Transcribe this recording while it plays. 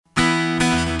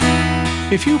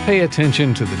If you pay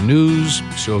attention to the news,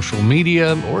 social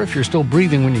media, or if you're still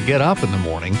breathing when you get up in the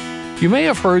morning, you may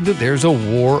have heard that there's a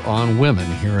war on women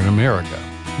here in America.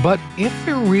 But if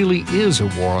there really is a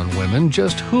war on women,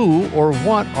 just who or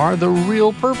what are the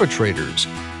real perpetrators?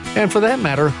 And for that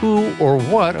matter, who or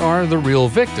what are the real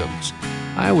victims?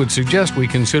 I would suggest we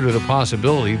consider the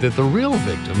possibility that the real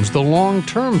victims, the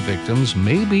long-term victims,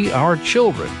 may be our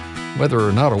children, whether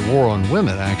or not a war on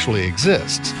women actually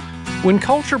exists. When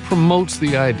culture promotes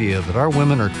the idea that our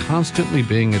women are constantly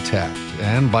being attacked,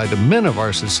 and by the men of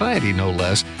our society no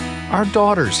less, our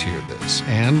daughters hear this,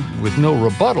 and with no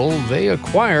rebuttal, they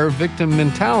acquire victim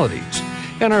mentalities,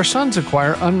 and our sons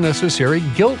acquire unnecessary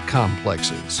guilt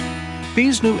complexes.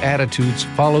 These new attitudes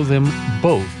follow them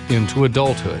both into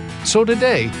adulthood. So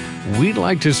today, we'd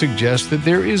like to suggest that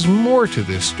there is more to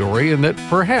this story and that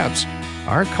perhaps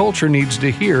our culture needs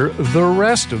to hear the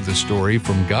rest of the story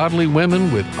from godly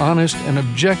women with honest and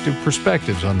objective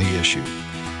perspectives on the issue.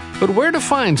 But where to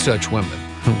find such women?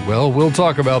 Well, we'll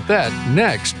talk about that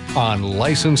next on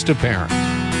Licensed to Parent.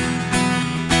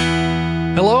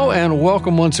 Hello and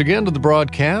welcome once again to the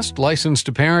broadcast. Licensed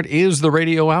to Parent is the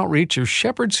radio outreach of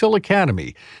Shepherd's Hill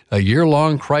Academy, a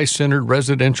year-long Christ-centered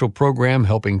residential program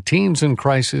helping teens in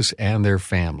crisis and their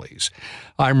families.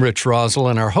 I'm Rich Rosell,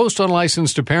 and our host on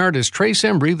Licensed to Parent is Trace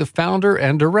Embry, the founder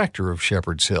and director of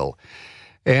Shepherd's Hill.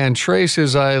 And Trace,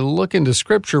 as I look into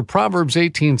Scripture, Proverbs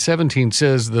 18:17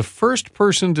 says, "The first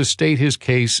person to state his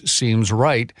case seems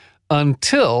right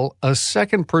until a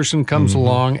second person comes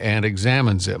along and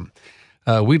examines him."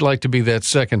 We'd like to be that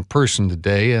second person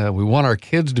today. We want our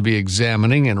kids to be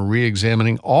examining and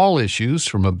re-examining all issues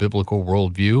from a biblical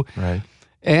worldview. Right.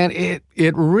 And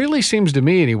it really seems to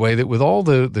me, anyway, that with all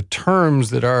the terms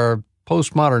that our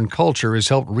postmodern culture has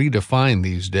helped redefine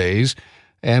these days,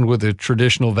 and with the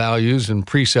traditional values and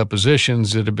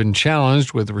presuppositions that have been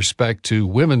challenged with respect to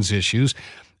women's issues,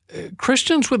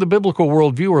 Christians with a biblical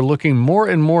worldview are looking more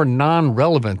and more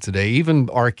non-relevant today, even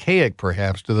archaic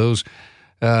perhaps to those.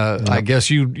 I guess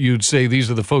you'd say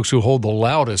these are the folks who hold the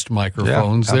loudest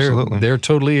microphones. Yeah, absolutely. They're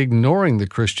totally ignoring the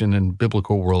Christian and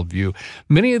biblical worldview.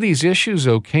 Many of these issues,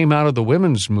 though, came out of the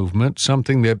women's movement,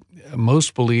 something that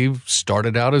most believe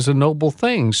started out as a noble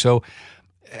thing. So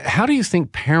how do you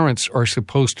think parents are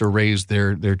supposed to raise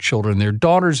their children, their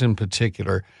daughters in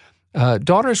particular,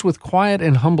 daughters with quiet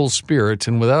and humble spirits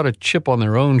and without a chip on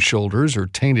their own shoulders or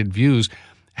tainted views?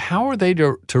 How are they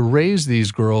to raise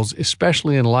these girls,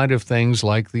 especially in light of things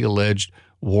like the alleged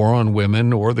war on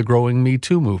women or the growing Me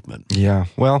Too movement? Yeah.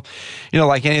 Well,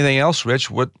 like anything else, Rich,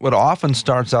 what often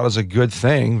starts out as a good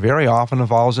thing very often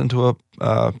evolves into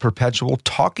a perpetual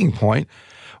talking point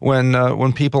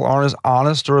when people aren't as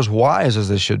honest or as wise as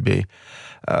they should be.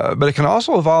 But it can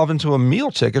also evolve into a meal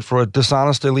ticket for a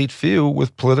dishonest elite few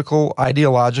with political,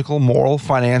 ideological, moral,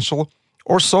 financial,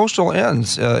 or social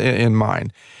ends in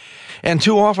mind. And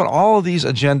too often, all of these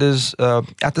agendas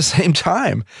at the same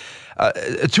time.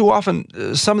 Too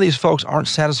often, some of these folks aren't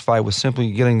satisfied with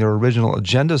simply getting their original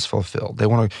agendas fulfilled. They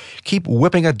want to keep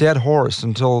whipping a dead horse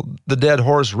until the dead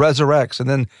horse resurrects and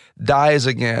then dies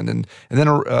again and then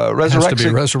resurrects. Has to be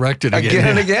resurrected again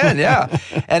and again, yeah.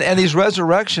 And these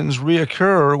resurrections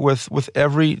reoccur with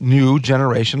every new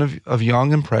generation of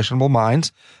young, impressionable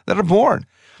minds that are born.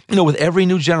 With every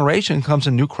new generation comes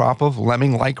a new crop of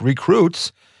lemming-like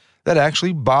recruits that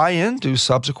actually buy into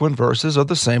subsequent verses of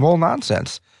the same old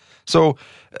nonsense. So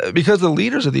because the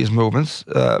leaders of these movements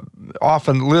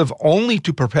often live only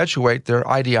to perpetuate their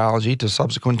ideology to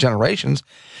subsequent generations,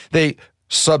 they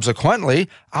subsequently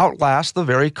outlast the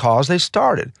very cause they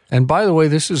started. And by the way,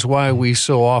 this is why we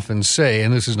so often say,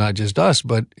 and this is not just us,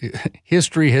 but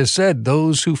history has said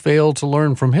those who fail to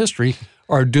learn from history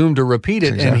are doomed to repeat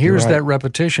it. And here's that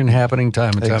repetition happening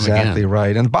time and time again. Exactly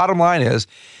right. And the bottom line is,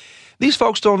 these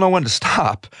folks don't know when to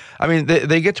stop. I mean,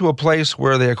 they get to a place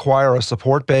where they acquire a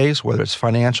support base, whether it's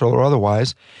financial or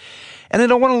otherwise, and they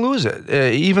don't want to lose it,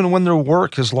 even when their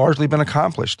work has largely been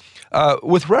accomplished.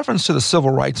 With reference to the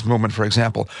civil rights movement, for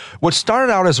example, what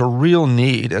started out as a real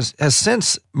need has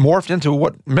since morphed into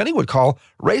what many would call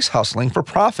race hustling for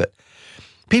profit.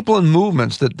 People in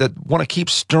movements that want to keep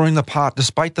stirring the pot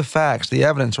despite the facts, the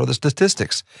evidence, or the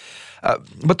statistics.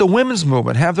 But the women's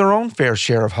movement have their own fair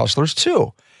share of hustlers,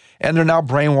 too. And they're now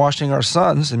brainwashing our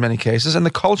sons, in many cases, and the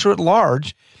culture at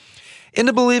large,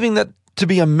 into believing that to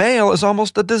be a male is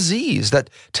almost a disease,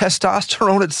 that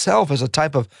testosterone itself is a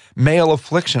type of male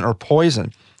affliction or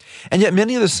poison. And yet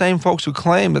many of the same folks who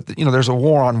claim that there's a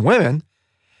war on women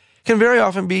can very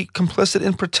often be complicit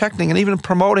in protecting and even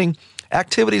promoting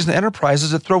activities and enterprises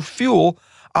that throw fuel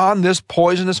on this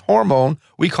poisonous hormone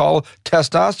we call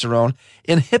testosterone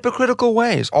in hypocritical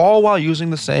ways, all while using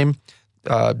the same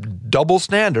double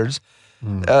standards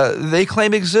they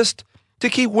claim exist to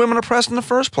keep women oppressed in the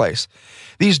first place.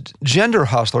 These gender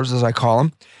hustlers, as I call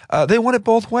them, they want it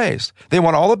both ways. They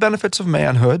want all the benefits of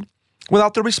manhood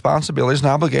without the responsibilities and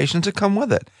obligations that come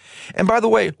with it. And by the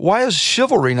way, why is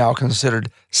chivalry now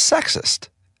considered sexist?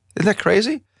 Isn't that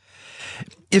crazy?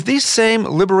 If these same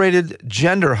liberated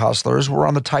gender hustlers were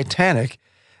on the Titanic,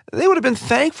 they would have been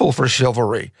thankful for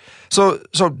chivalry. So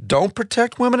don't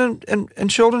protect women and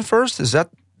children first? Is that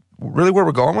really where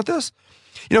we're going with this?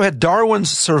 You know, had Darwin's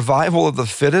survival of the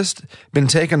fittest been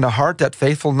taken to heart that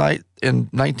fateful night in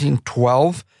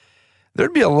 1912,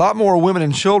 there'd be a lot more women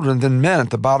and children than men at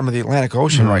the bottom of the Atlantic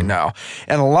Ocean right now.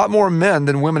 And a lot more men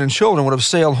than women and children would have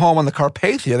sailed home on the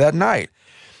Carpathia that night.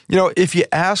 You know, if you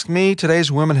ask me,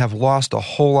 today's women have lost a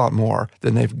whole lot more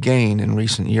than they've gained in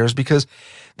recent years because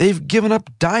they've given up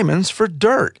diamonds for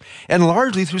dirt, and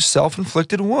largely through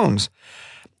self-inflicted wounds.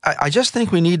 I just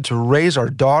think we need to raise our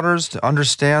daughters to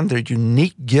understand their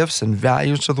unique gifts and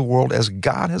values to the world as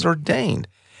God has ordained,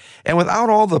 and without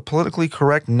all the politically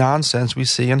correct nonsense we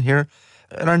see and hear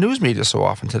in our news media so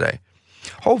often today.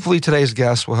 Hopefully today's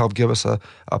guest will help give us a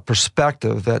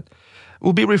perspective that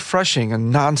will be refreshing and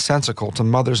nonsensical to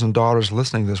mothers and daughters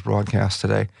listening to this broadcast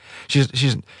today.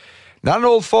 She's not an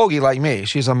old fogey like me.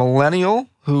 She's a millennial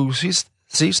who sees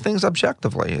things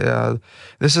objectively.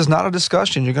 This is not a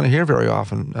discussion you're going to hear very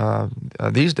often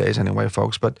these days anyway,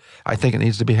 folks, but I think it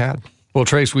needs to be had. Well,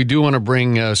 Trace, we do want to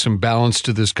bring some balance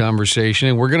to this conversation,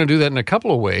 and we're going to do that in a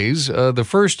couple of ways. The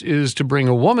first is to bring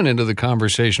a woman into the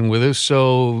conversation with us,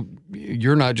 so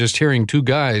you're not just hearing two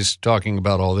guys talking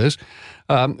about all this.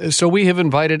 So we have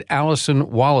invited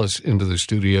Allison Wallace into the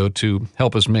studio to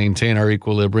help us maintain our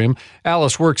equilibrium.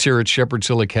 Alice works here at Shepherd's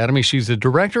Hill Academy. She's the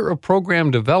Director of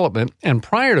Program Development, and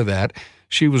prior to that,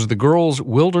 she was the Girls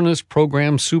Wilderness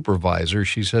Program Supervisor.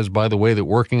 She says, by the way, that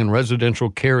working in residential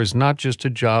care is not just a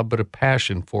job, but a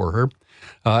passion for her.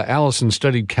 Allison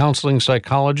studied counseling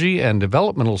psychology and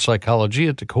developmental psychology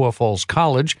at Toccoa Falls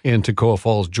College in Toccoa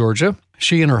Falls, Georgia.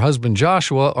 She and her husband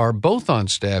Joshua are both on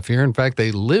staff here. In fact,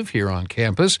 they live here on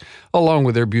campus, along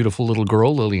with their beautiful little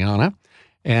girl, Liliana.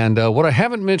 And what I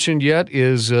haven't mentioned yet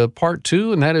is part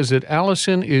two, and that is that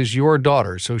Allison is your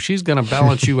daughter. So she's going to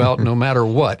balance you out no matter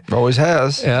what. Always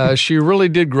has. She really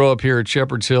did grow up here at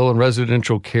Shepherd's Hill, and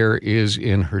residential care is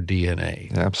in her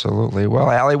DNA. Absolutely.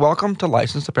 Well, Allie, welcome to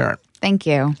Licensed to Parent. Thank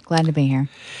you. Glad to be here.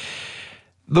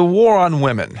 The war on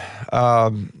women,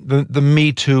 the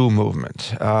Me Too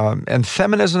movement, and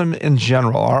feminism in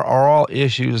general are all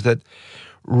issues that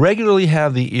regularly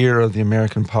have the ear of the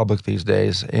American public these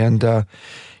days. And,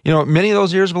 many of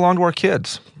those ears belong to our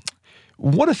kids.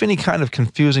 What, if any, kind of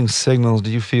confusing signals do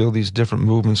you feel these different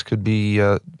movements could be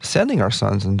sending our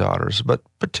sons and daughters, but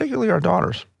particularly our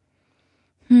daughters?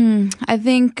 I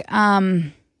think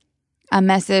a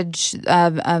message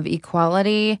of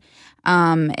equality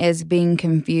is being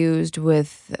confused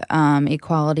with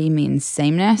equality means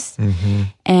sameness,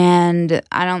 and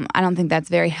I don't think that's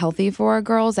very healthy for our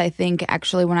girls. I think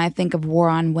actually when I think of war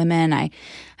on women,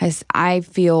 I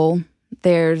feel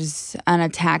there's an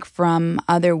attack from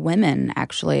other women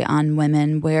actually on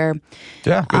women where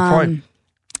good point.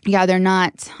 They're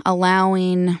not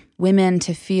allowing women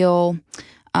to feel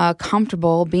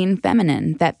comfortable being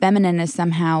feminine. That feminine has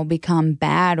somehow become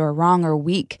bad or wrong or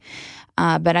weak.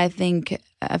 But I think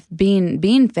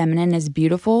being feminine is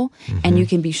beautiful, and you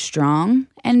can be strong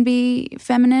and be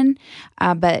feminine.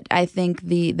 But I think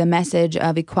the message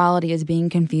of equality is being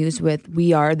confused with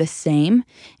we are the same,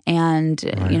 and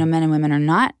men and women are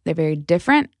not. They're very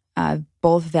different,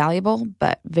 both valuable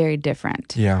but very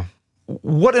different. Yeah.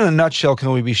 What, in a nutshell,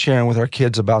 can we be sharing with our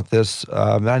kids about this?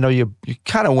 I know you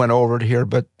kind of went over it here,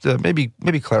 but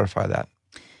maybe clarify that.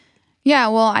 Yeah,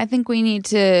 well, I think we need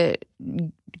to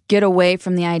get away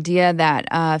from the idea that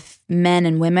men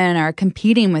and women are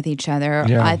competing with each other.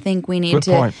 Yeah. I think we need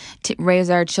to raise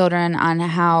our children on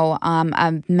how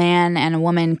a man and a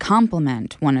woman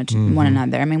complement one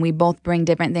another. I mean, we both bring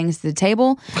different things to the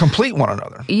table. Complete one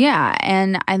another. Yeah,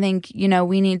 and I think,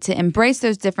 we need to embrace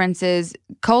those differences,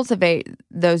 cultivate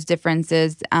those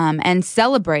differences, and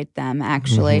celebrate them,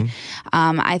 actually.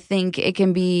 I think it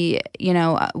can be,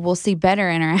 we'll see better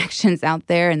interactions out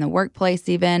there in the workplace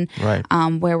even,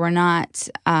 where we're not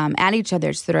at each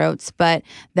other's throats, but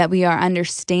that we are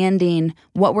understanding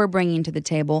what we're bringing to the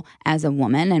table as a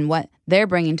woman and what they're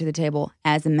bringing to the table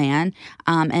as a man,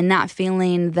 and not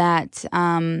feeling that,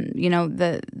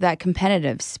 that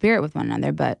competitive spirit with one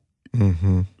another, but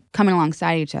coming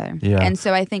alongside each other. Yeah. And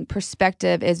so I think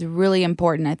perspective is really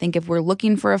important. I think if we're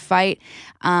looking for a fight,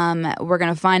 we're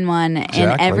going to find one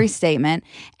in every statement.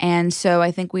 And so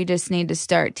I think we just need to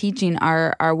start teaching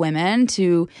our women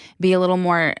to be a little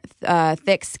more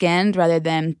thick-skinned rather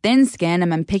than thin-skinned,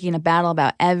 and then picking a battle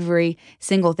about every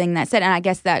single thing that's said. And I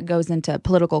guess that goes into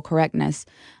political correctness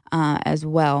as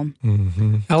well.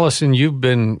 Mm-hmm. Allison, you've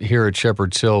been here at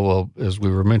Shepherd's Hill, well, as we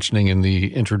were mentioning in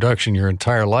the introduction, your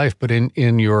entire life, but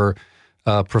in your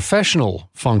professional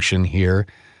function here,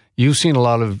 you've seen a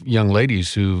lot of young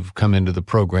ladies who've come into the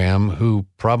program who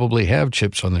probably have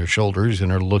chips on their shoulders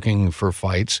and are looking for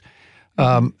fights.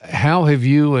 How have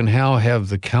you and how have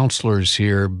the counselors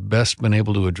here best been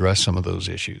able to address some of those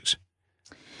issues?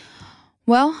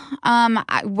 Well,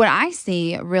 what I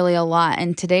see really a lot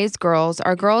in today's girls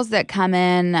are girls that come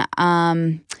in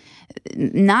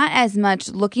not as much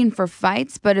looking for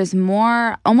fights, but as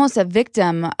more almost a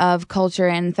victim of culture,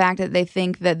 and the fact that they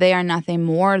think that they are nothing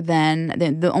more than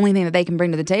the only thing that they can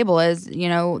bring to the table is,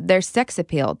 their sex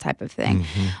appeal type of thing.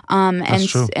 That's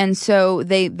true. And so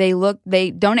they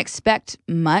don't expect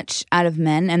much out of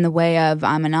men in the way of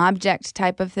I'm an object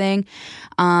type of thing.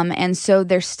 And so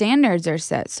their standards are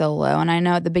set so low. And I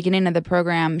know at the beginning of the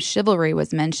program, chivalry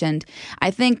was mentioned.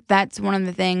 I think that's one of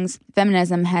the things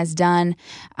feminism has done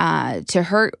to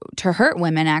hurt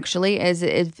women, actually, is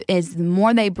the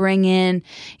more they bring in,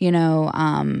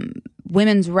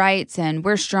 women's rights and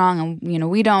we're strong and,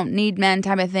 we don't need men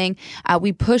type of thing.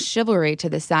 We push chivalry to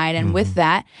the side. And with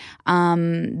that,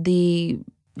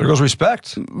 there goes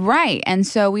respect. Right. And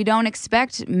so we don't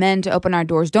expect men to open our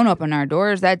doors. Don't open our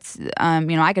doors. That's,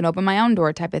 I can open my own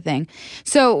door type of thing.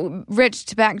 So,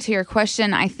 Rich, back to your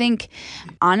question, I think,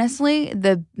 honestly,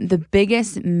 the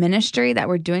biggest ministry that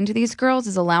we're doing to these girls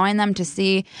is allowing them to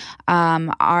see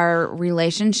our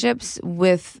relationships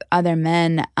with other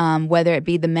men, whether it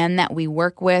be the men that we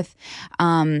work with,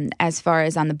 as far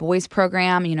as on the boys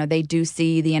program, they do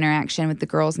see the interaction with the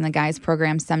girls and the guys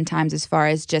program sometimes as far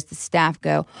as just the staff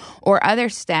go. Or other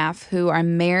staff who are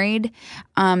married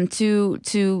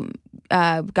to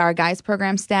our guys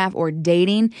program staff or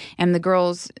dating, and the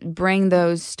girls bring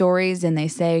those stories and they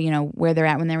say, where they're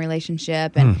at in their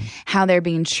relationship and how they're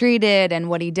being treated and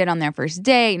what he did on their first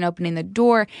date and opening the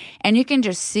door. And you can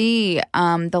just see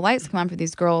the lights come on for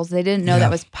these girls. They didn't know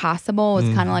that was possible.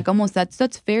 It's kind of like almost that's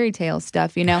fairy tale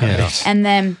stuff, Yes. And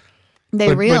then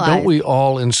they realize. But don't we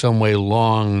all in some way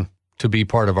long to be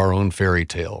part of our own fairy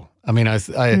tale? I mean, as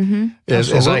I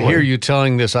hear you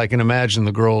telling this, I can imagine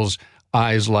the girls'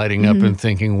 eyes lighting up and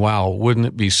thinking, wow, wouldn't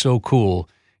it be so cool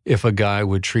if a guy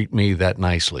would treat me that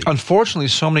nicely? Unfortunately,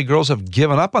 so many girls have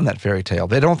given up on that fairy tale.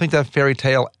 They don't think that fairy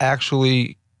tale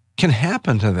actually can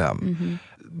happen to them.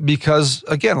 Because,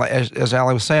 again, as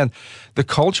Allie was saying, the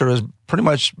culture has pretty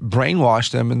much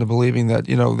brainwashed them into believing that,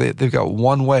 they've got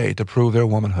one way to prove their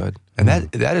womanhood. And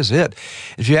that is it.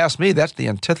 If you ask me, that's the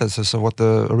antithesis of what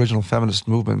the original feminist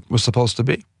movement was supposed to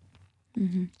be.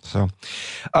 So,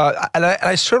 and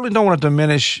I certainly don't want to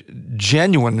diminish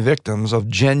genuine victims of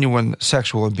genuine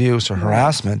sexual abuse or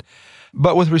harassment.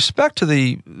 But with respect to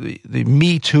the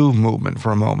Me Too movement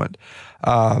for a moment,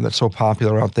 that's so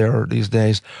popular out there these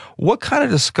days, what kind of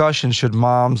discussion should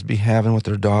moms be having with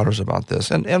their daughters about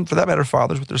this? And for that matter,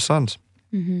 fathers with their sons?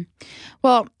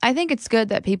 Well, I think it's good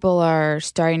that people are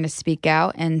starting to speak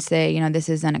out and say, this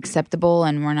is unacceptable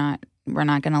and we're not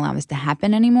going to allow this to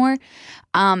happen anymore.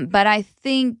 But I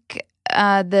think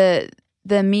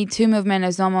the Me Too movement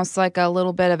is almost like a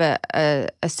little bit of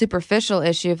a superficial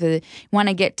issue. If we want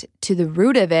to get to the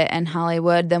root of it in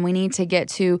Hollywood, then we need to get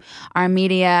to our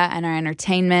media and our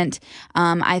entertainment.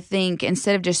 I think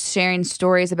instead of just sharing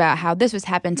stories about how this was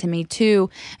happened to me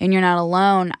too, and you're not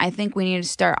alone, I think we need to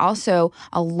start also,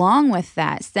 along with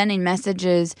that, sending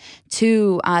messages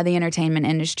to the entertainment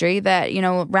industry that,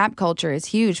 rap culture is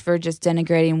huge for just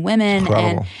denigrating women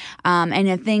and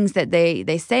the things that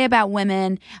they say about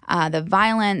women, the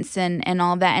violence and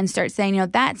all that, and start saying,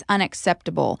 that's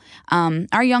unacceptable.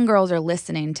 Our young girls are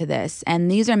listening to this, and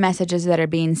these are messages that are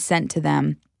being sent to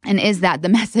them. And is that the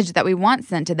message that we want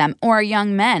sent to them, or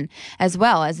young men as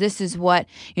well? As this is what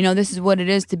it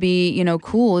is to be,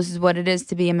 cool. This is what it is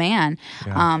to be a man.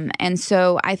 Yeah. And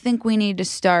so I think we need to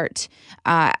start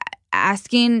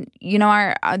asking,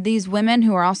 these women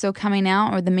who are also coming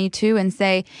out, or the Me Too, and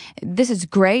say, this is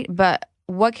great, but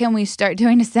what can we start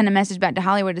doing to send a message back to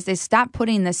Hollywood to say, stop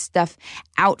putting this stuff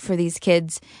out for these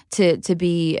kids to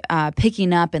be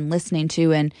picking up and listening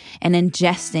to and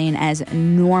ingesting as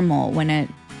normal when it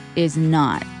is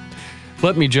not.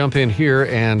 Let me jump in here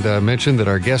and mention that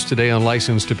our guest today on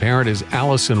Licensed to Parent is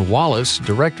Allison Wallace,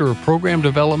 Director of Program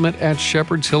Development at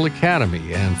Shepherd's Hill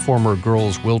Academy and former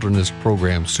Girls Wilderness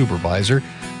Program Supervisor.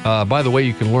 By the way,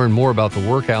 you can learn more about the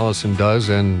work Allison does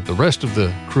and the rest of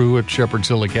the crew at Shepherd's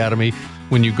Hill Academy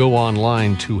when you go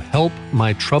online to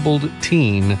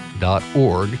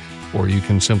helpmytroubledteen.org, or you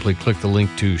can simply click the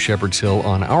link to Shepherd's Hill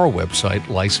on our website,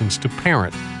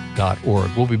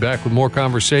 licensedtoparent.org. We'll be back with more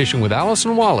conversation with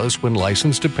Allison Wallace when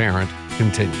Licensed to Parent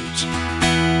continues.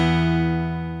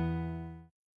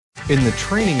 In the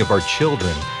training of our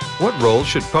children, what role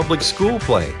should public school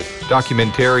play?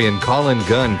 Documentarian Colin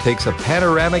Gunn takes a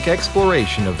panoramic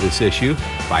exploration of this issue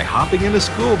by hopping in a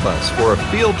school bus for a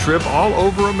field trip all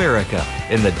over America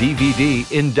in the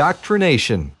DVD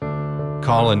Indoctrination.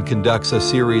 Colin conducts a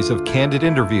series of candid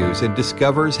interviews and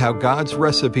discovers how God's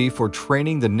recipe for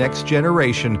training the next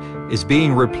generation is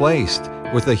being replaced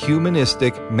with a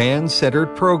humanistic,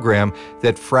 man-centered program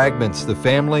that fragments the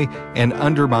family and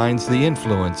undermines the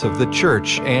influence of the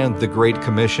church and the Great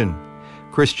Commission.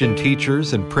 Christian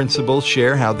teachers and principals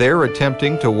share how they're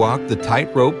attempting to walk the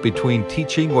tightrope between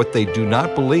teaching what they do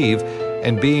not believe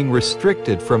and being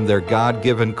restricted from their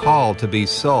God-given call to be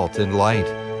salt and light.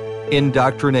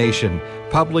 Indoctrination,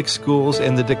 Public Schools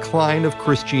and the Decline of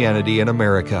Christianity in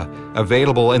America.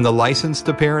 Available in the Licensed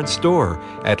to Parent store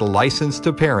at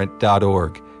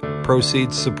licensedtoparent.org.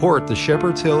 Proceeds support the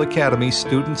Shepherd's Hill Academy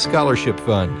Student Scholarship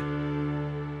Fund.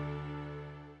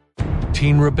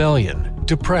 Teen rebellion,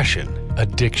 depression,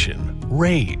 addiction,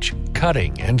 rage,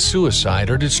 cutting, and suicide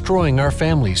are destroying our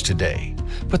families today.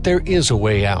 But there is a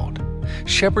way out.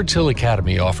 Shepherd's Hill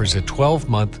Academy offers a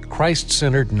 12-month,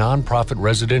 Christ-centered nonprofit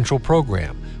residential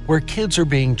program where kids are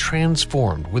being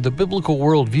transformed with a biblical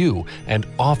worldview and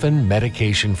often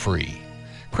medication-free.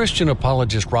 Christian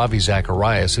apologist Ravi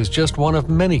Zacharias is just one of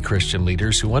many Christian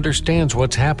leaders who understands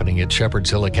what's happening at Shepherd's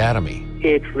Hill Academy.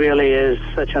 It really is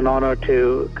such an honor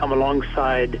to come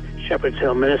alongside Shepherd's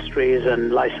Hill Ministries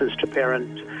and Licensed to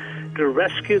Parent to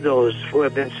rescue those who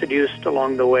have been seduced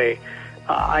along the way.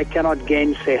 I cannot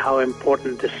gainsay how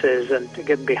important this is, and to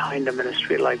get behind a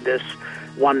ministry like this,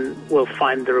 one will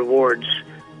find the rewards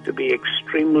to be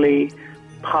extremely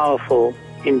powerful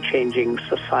in changing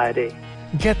society.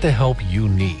 Get the help you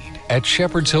need at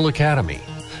Shepherd's Hill Academy.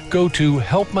 Go to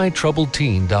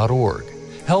helpmytroubledteen.org.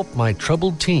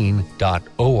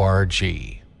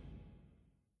 helpmytroubledteen.org.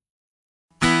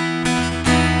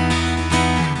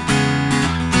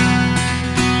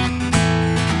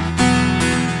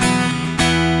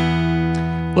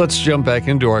 Let's jump back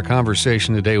into our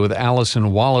conversation today with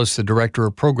Allison Wallace, the Director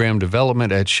of Program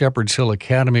Development at Shepherd's Hill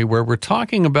Academy, where we're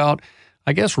talking about,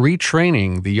 I guess,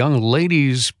 retraining the young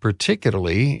ladies,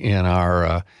 particularly in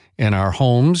our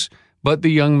homes, but the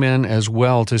young men as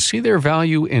well, to see their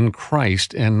value in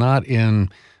Christ and not in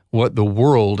what the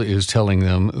world is telling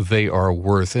them they are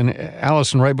worth. And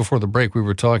Allison, right before the break, we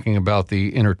were talking about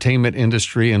the entertainment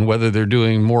industry and whether they're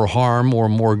doing more harm or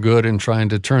more good in trying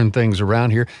to turn things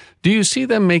around here. Do you see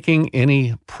them making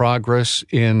any progress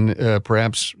in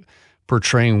perhaps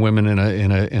portraying women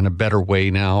in a better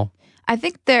way now? I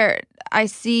think I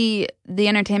see the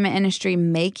entertainment industry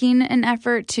making an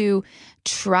effort to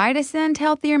try to send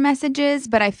healthier messages,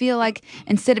 but I feel like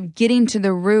instead of getting to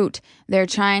the root, they're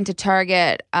trying to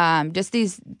target just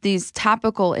these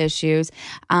topical issues.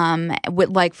 With,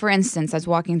 like, for instance, I was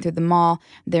walking through the mall.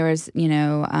 There was,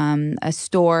 a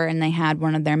store, and they had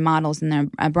one of their models in their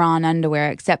bra and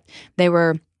underwear, except they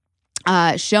were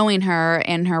showing her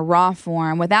in her raw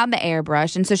form without the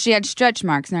airbrush, and so she had stretch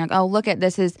marks. And they're like, "Oh, look at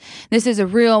this is a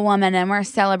real woman, and we're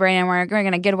celebrating. We're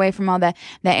going to get away from all the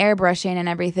airbrushing and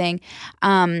everything."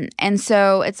 And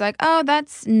so it's like, "Oh,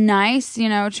 that's nice,"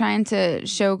 trying to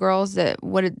show girls that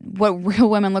what real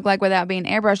women look like without being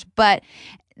airbrushed, but.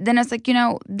 Then it's like,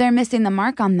 they're missing the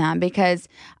mark on that because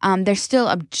they're still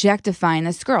objectifying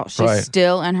this girl. She's Right.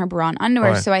 still in her bra and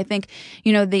underwear. Right. So I think,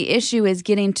 the issue is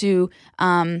getting to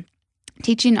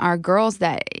teaching our girls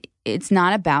that it's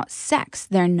not about sex.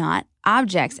 They're not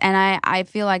objects. And I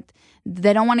feel like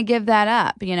they don't want to give that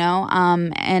up,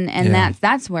 and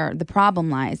that's where the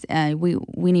problem lies.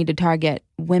 We need to target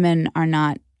women are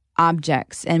not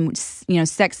objects, and,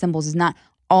 sex symbols is not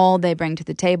all they bring to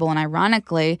the table. And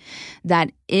ironically,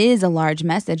 that is a large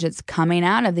message that's coming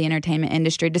out of the entertainment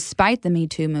industry, despite the Me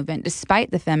Too movement,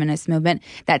 despite the feminist movement.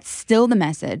 That's still the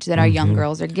message that our young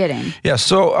girls are getting. Yeah,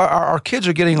 so our kids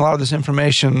are getting a lot of this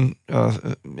information,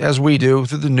 as we do,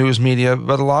 through the news media,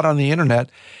 but a lot on the internet.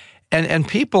 And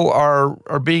people are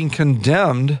being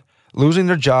condemned, losing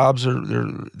their jobs, or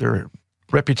their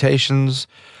reputations,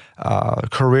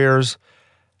 careers,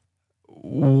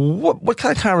 what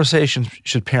kind of conversations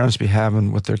should parents be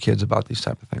having with their kids about these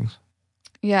type of things?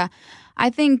 Yeah. I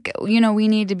think, we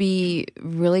need to be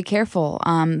really careful.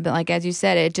 But like, as you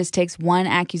said, it just takes one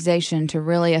accusation to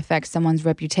really affect someone's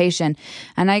reputation.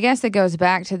 And I guess it goes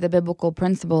back to the biblical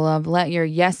principle of let your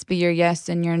yes be your yes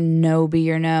and your no be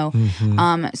your no.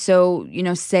 So,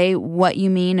 say what you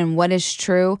mean and what is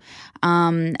true.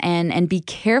 And be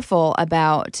careful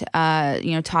about,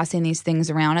 tossing these things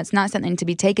around. It's not something to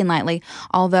be taken lightly,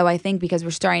 although I think because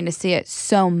we're starting to see it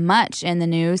so much in the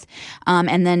news,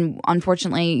 and then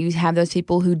unfortunately you have those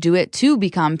people who do it to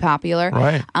become popular.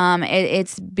 Right.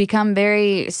 It's become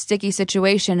very sticky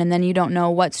situation, and then you don't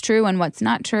know what's true and what's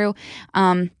not true.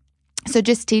 So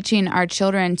just teaching our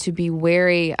children to be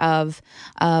wary of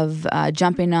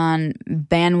jumping on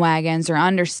bandwagons or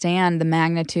understand the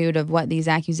magnitude of what these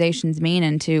accusations mean,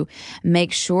 and to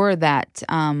make sure that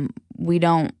we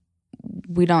don't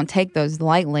take those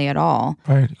lightly at all.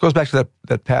 Right. It goes back to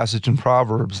that passage in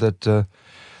Proverbs that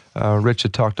Rich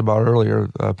had talked about earlier,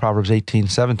 Proverbs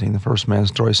 18:17. The first man's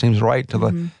story seems right till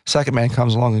the second man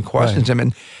comes along and questions him.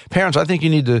 And parents, I think you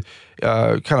need to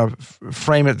kind of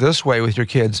frame it this way with your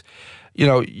kids.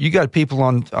 You got people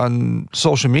on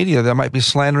social media that might be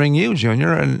slandering you,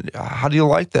 Junior, and how do you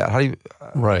like that? How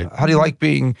do you like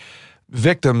being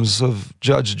victims of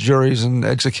judge, juries, and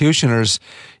executioners,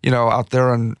 out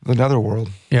there in the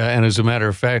netherworld? Yeah, and as a matter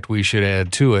of fact, we should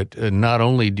add to it, not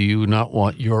only do you not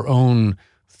want your own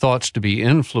thoughts to be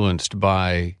influenced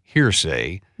by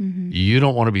hearsay, you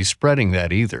don't want to be spreading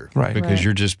that either, right? Because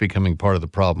you're just becoming part of the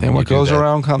problem. And what goes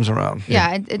around comes around. Yeah,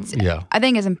 I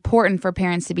think it's important for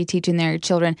parents to be teaching their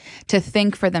children to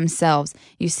think for themselves.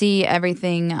 You see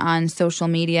everything on social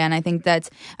media, and I think that's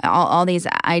all these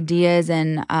ideas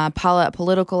and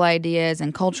political ideas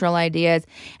and cultural ideas.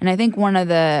 And I think one of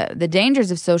the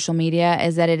dangers of social media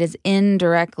is that it is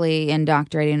indirectly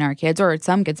indoctrinating our kids, or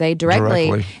some could say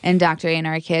directly indoctrinating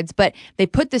our kids. But they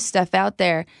put this stuff out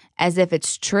there as if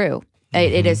it's true.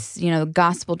 It is,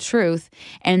 gospel truth.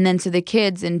 And then so the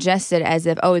kids ingest it as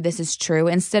if, oh, this is true,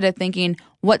 instead of thinking,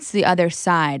 what's the other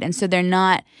side? And so they're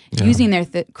not using their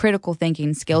critical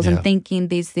thinking skills and thinking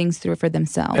these things through for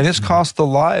themselves. And it's cost the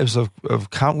lives of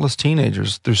countless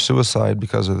teenagers through suicide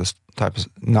because of this type of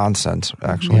nonsense,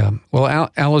 actually. Yeah. Well,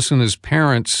 Allison, as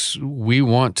parents, we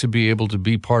want to be able to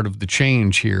be part of the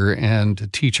change here and to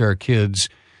teach our kids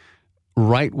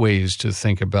right ways to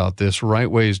think about this, right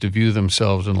ways to view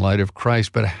themselves in light of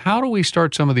Christ. But how do we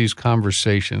start some of these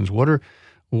conversations? What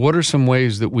are some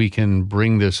ways that we can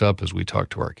bring this up as we talk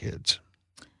to our kids?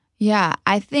 Yeah,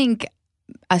 I think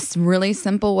a really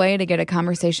simple way to get a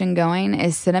conversation going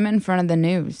is sit them in front of the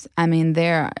news. I mean,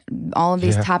 all of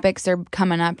these topics are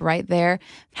coming up right there.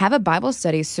 Have a Bible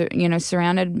study,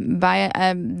 surrounded by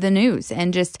the news,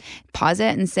 and just pause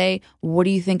it and say, "What do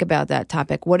you think about that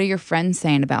topic? What are your friends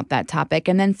saying about that topic?"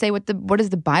 And then say, "What does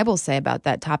the Bible say about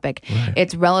that topic?" Right.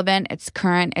 It's relevant. It's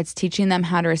current. It's teaching them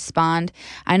how to respond.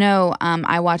 I know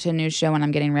I watch a news show when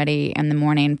I'm getting ready in the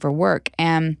morning for work,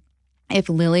 and if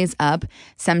Lily's up,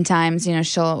 sometimes,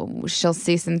 she'll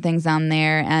see some things on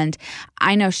there, and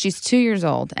I know she's 2 years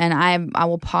old, and I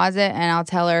will pause it and I'll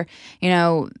tell her,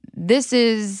 this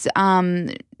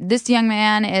young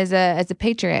man is a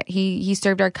patriot. He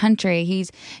served our country.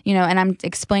 He's, and I'm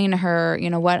explaining to her,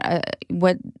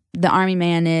 what the Army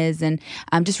man is, and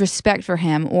just respect for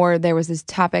him. Or there was this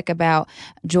topic about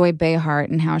Joy Behar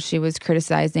and how she was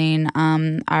criticizing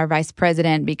our vice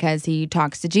president because he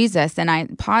talks to Jesus. And I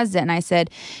paused it and I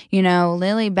said,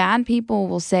 Lily, bad people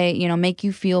will say, make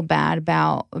you feel bad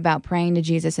about praying to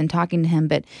Jesus and talking to him,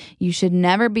 but you should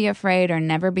never be afraid or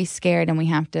never be scared. And we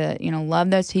have to,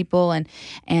 love those people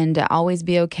and always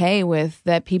be okay with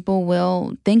that people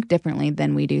will think differently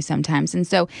than we do sometimes. And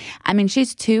so,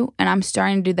 she's 2, and I'm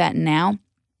starting to do that now.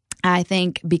 I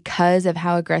think because of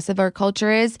how aggressive our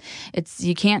culture is,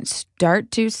 you can't start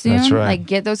too soon. That's right. Like,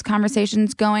 get those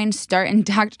conversations going, start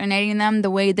indoctrinating them the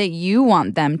way that you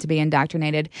want them to be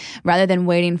indoctrinated, rather than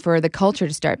waiting for the culture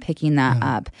to start picking that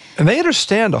up. And they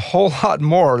understand a whole lot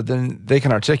more than they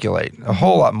can articulate, a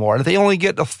whole lot more. And if they only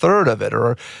get a third of it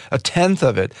or a tenth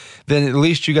of it, then at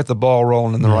least you get the ball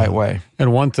rolling in the right way.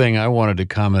 And one thing I wanted to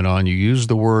comment on, you used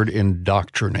the word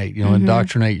indoctrinate,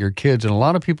 indoctrinate your kids. And a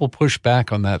lot of people push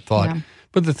back on that thought. Yeah.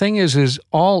 But the thing is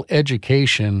all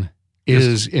education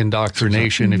is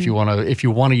indoctrination, if you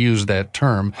want to use that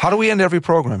term. How do we end every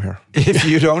program here? If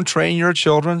you don't train your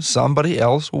children, somebody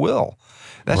else will.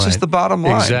 That's just the bottom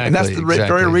line. Exactly, and that's the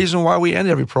very reason why we end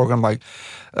every program like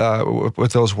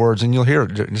with those words, and you'll hear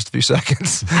it in just a few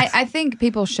seconds. I think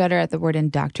people shudder at the word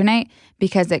indoctrinate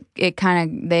because it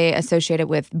kind of, they associate it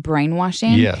with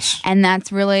brainwashing. Yes. And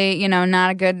that's really,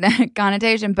 not a good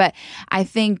connotation. But I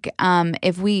think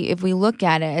if we look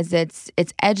at it as it's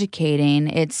educating,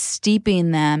 it's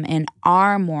steeping them in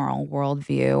our moral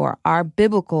worldview or our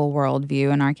biblical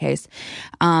worldview in our case,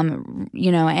 and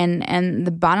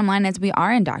the bottom line is we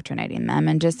are indoctrinating them.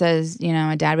 And just as,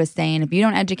 a dad was saying, if you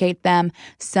don't educate them,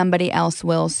 somebody else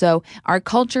will. So our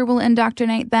culture will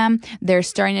indoctrinate them. They're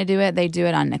starting to do it. They do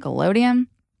it on Nickelodeon.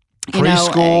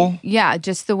 Preschool.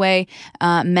 Just the way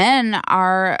men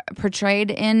are portrayed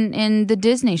in the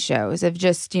Disney shows of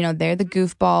just, they're the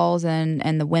goofballs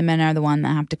and the women are the one that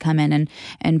have to come in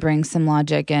and bring some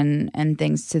logic and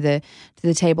things to the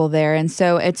table there. And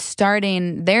so it's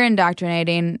starting, they're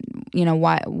indoctrinating,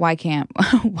 why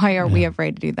are we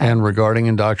afraid to do that? And regarding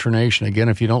indoctrination, again,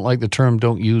 if you don't like the term,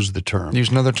 don't use the term. Use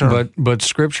another term. But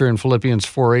Scripture in Philippians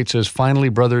 4:8 says, finally,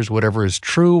 brothers, whatever is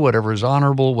true, whatever is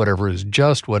honorable, whatever is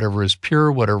just, whatever is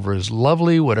pure, whatever is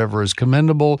lovely, whatever is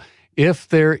commendable, if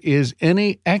there is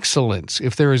any excellence,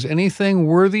 if there is anything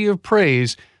worthy of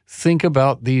praise, think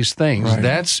about these things. Right.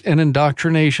 That's an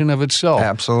indoctrination of itself.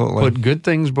 Absolutely. Put good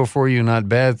things before you, not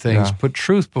bad things. Yeah. Put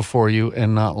truth before you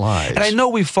and not lies. And I know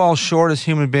we fall short as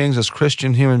human beings, as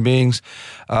Christian human beings,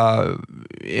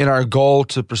 in our goal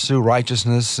to pursue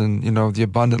righteousness and, the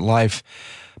abundant life.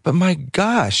 But my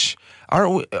gosh,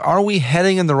 are we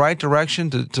heading in the right direction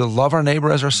to love our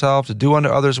neighbor as ourselves, to do unto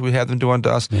others as we have them do unto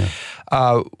us? Yeah.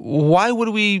 Why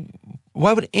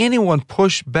would anyone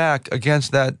push back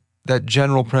against that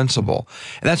general principle?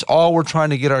 And that's all we're trying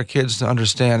to get our kids to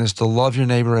understand, is to love your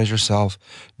neighbor as yourself,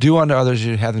 do unto others as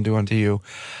you have them do unto you.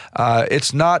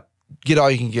 It's not get all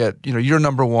you can get. You're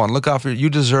number one. Look out for you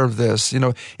deserve this.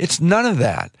 It's none of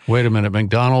that. Wait a minute.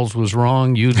 McDonald's was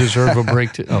wrong. You deserve a break.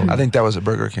 I think that was a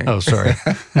Burger King. Oh, sorry.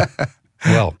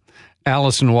 Well,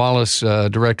 Allison Wallace,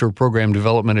 Director of Program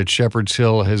Development at Shepherd's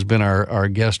Hill, has been our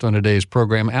guest on today's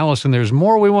program. Allison, there's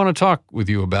more we want to talk with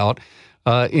you about,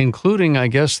 including, I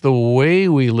guess, the way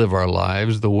we live our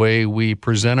lives, the way we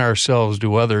present ourselves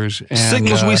to others. And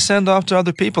signals we send off to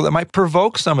other people that might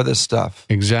provoke some of this stuff.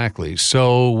 Exactly.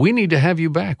 So we need to have you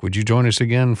back. Would you join us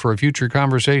again for a future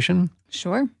conversation?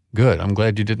 Sure. Good. I'm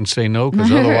glad you didn't say no,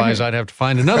 because otherwise I'd have to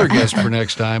find another guest for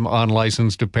next time on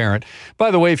Licensed to Parent.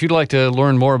 By the way, if you'd like to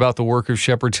learn more about the work of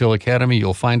Shepherd's Hill Academy,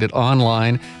 you'll find it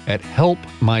online at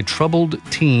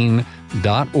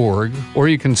helpmytroubledteen.org, or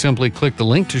you can simply click the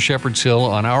link to Shepherd's Hill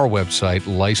on our website,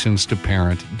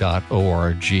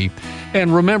 licensedtoparent.org.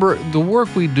 And remember, the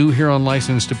work we do here on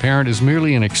Licensed to Parent is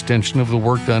merely an extension of the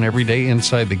work done every day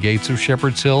inside the gates of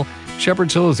Shepherd's Hill.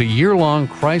 Shepherd's Hill is a year-long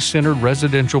Christ-centered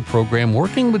residential program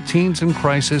working with teens in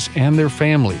crisis and their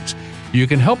families. You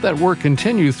can help that work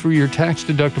continue through your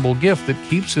tax-deductible gift that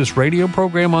keeps this radio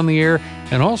program on the air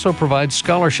and also provides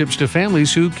scholarships to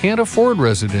families who can't afford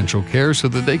residential care so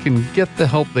that they can get the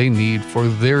help they need for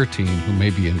their teen who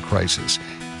may be in crisis.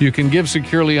 You can give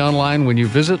securely online when you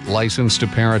visit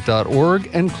licensedtoparent.org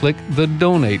and click the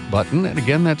Donate button. And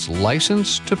again, that's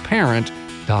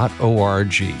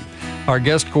licensedtoparent.org. Our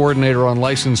guest coordinator on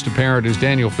Licensed to Parent is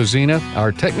Daniel Fazina.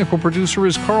 Our technical producer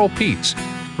is Carl Peets.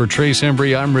 For Trace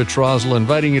Embry, I'm Rich Rosell,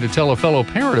 inviting you to tell a fellow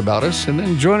parent about us, and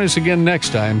then join us again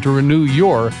next time to renew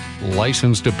your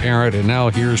Licensed to Parent. And now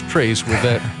here's Trace with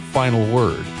that final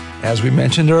word. As we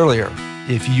mentioned earlier,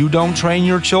 if you don't train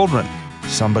your children,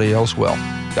 somebody else will.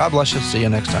 God bless you. See you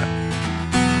next time.